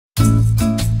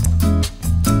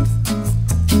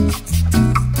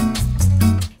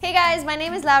guys, my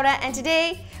name is Laura and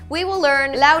today we will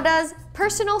learn Laura's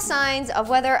personal signs of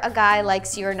whether a guy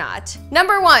likes you or not.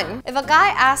 Number 1, if a guy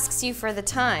asks you for the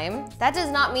time, that does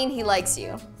not mean he likes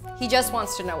you. He just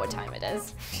wants to know what time it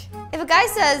is. If a guy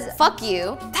says, fuck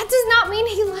you, that does not mean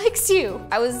he likes you.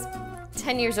 I was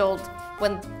 10 years old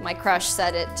when my crush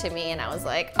said it to me and I was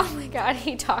like, oh my God,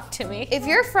 he talked to me. If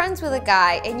you're friends with a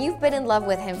guy and you've been in love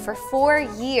with him for 4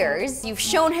 years, you've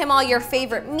shown him all your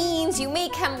favorite memes, you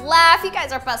make him laugh, you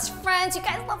guys are best friends, you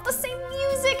guys love the same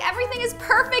music, everything is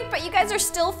perfect, but you guys are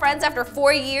still friends after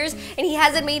 4 years and he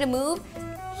hasn't made a move,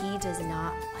 he does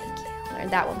not like you. Learned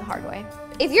that one the hard way.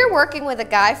 If you're working with a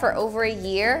guy for over a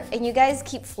year and you guys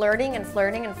keep flirting and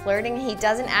flirting and flirting and he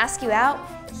doesn't ask you out,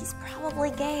 he's probably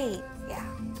gay. Yeah,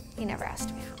 he never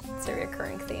asked me out. It's a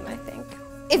recurring theme, I think.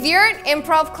 If you're in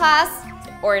improv class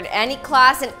or in any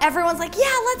class and everyone's like,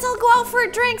 yeah, let's all go out for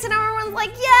drinks, and everyone's like,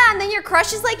 yeah, and then your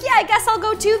crush is like, yeah, I guess I'll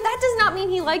go too, that does not mean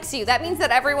he likes you. That means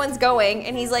that everyone's going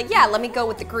and he's like, yeah, let me go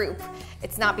with the group.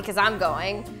 It's not because I'm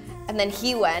going. And then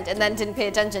he went and then didn't pay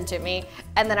attention to me.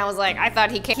 And then I was like, I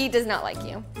thought he came. He does not like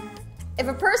you. If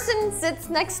a person sits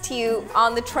next to you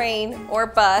on the train or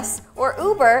bus or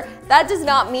Uber, that does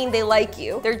not mean they like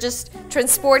you. They're just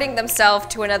transporting themselves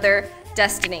to another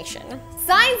destination.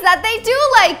 Signs that they do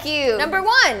like you. Number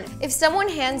 1, if someone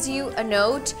hands you a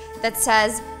note that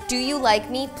says, do you like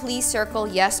me? Please circle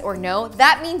yes or no.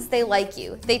 That means they like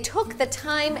you. They took the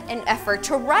time and effort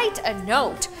to write a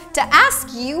note, to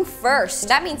ask you first.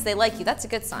 That means they like you. That's a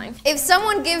good sign. If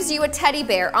someone gives you a teddy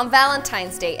bear on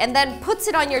Valentine's Day and then puts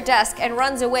it on your desk and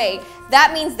runs away,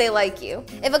 that means they like you.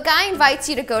 If a guy invites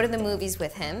you to go to the movies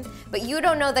with him, but you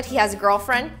don't know that he has a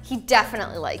girlfriend, he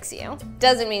definitely likes you.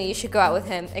 Doesn't mean you should go out with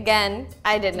him. Again,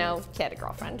 I didn't know he had a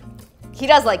girlfriend. He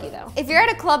does like you though. If you're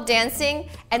at a club dancing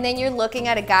and then you're looking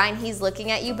at a guy and he's looking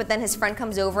at you, but then his friend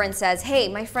comes over and says, hey,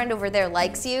 my friend over there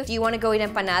likes you. Do you want to go eat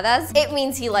empanadas? It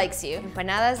means he likes you.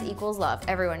 Empanadas equals love.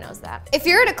 Everyone knows that. If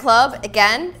you're at a club,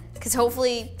 again, because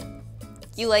hopefully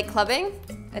you like clubbing,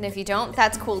 and if you don't,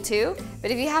 that's cool too.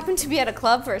 But if you happen to be at a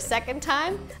club for a second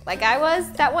time, like I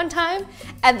was that one time,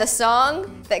 and the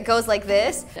song that goes like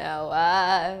this, now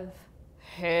I've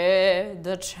had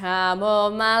the time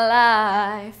of my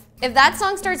life. If that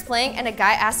song starts playing and a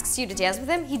guy asks you to dance with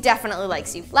him, he definitely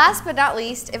likes you. Last but not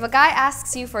least, if a guy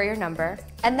asks you for your number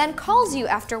and then calls you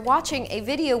after watching a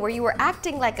video where you were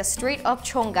acting like a straight up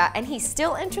chonga and he's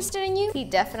still interested in you, he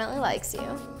definitely likes you.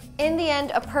 In the end,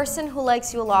 a person who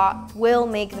likes you a lot will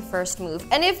make the first move.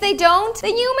 And if they don't,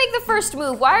 then you make the first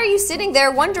move. Why are you sitting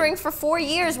there wondering for 4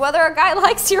 years whether a guy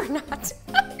likes you or not?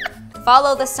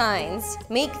 Follow the signs,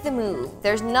 make the move.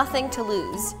 There's nothing to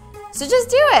lose. So just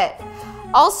do it.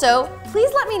 Also, please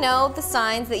let me know the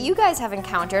signs that you guys have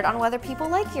encountered on whether people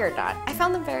like you or not. I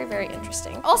found them very, very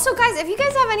interesting. Also guys, if you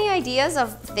guys have any ideas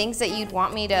of things that you'd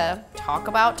want me to talk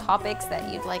about, topics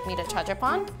that you'd like me to touch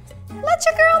upon, let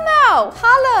your girl know,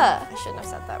 holla. I shouldn't have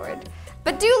said that word,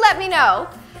 but do let me know.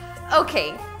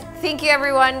 Okay, thank you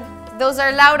everyone. Those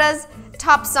are Laura's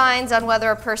top signs on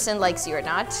whether a person likes you or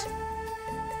not.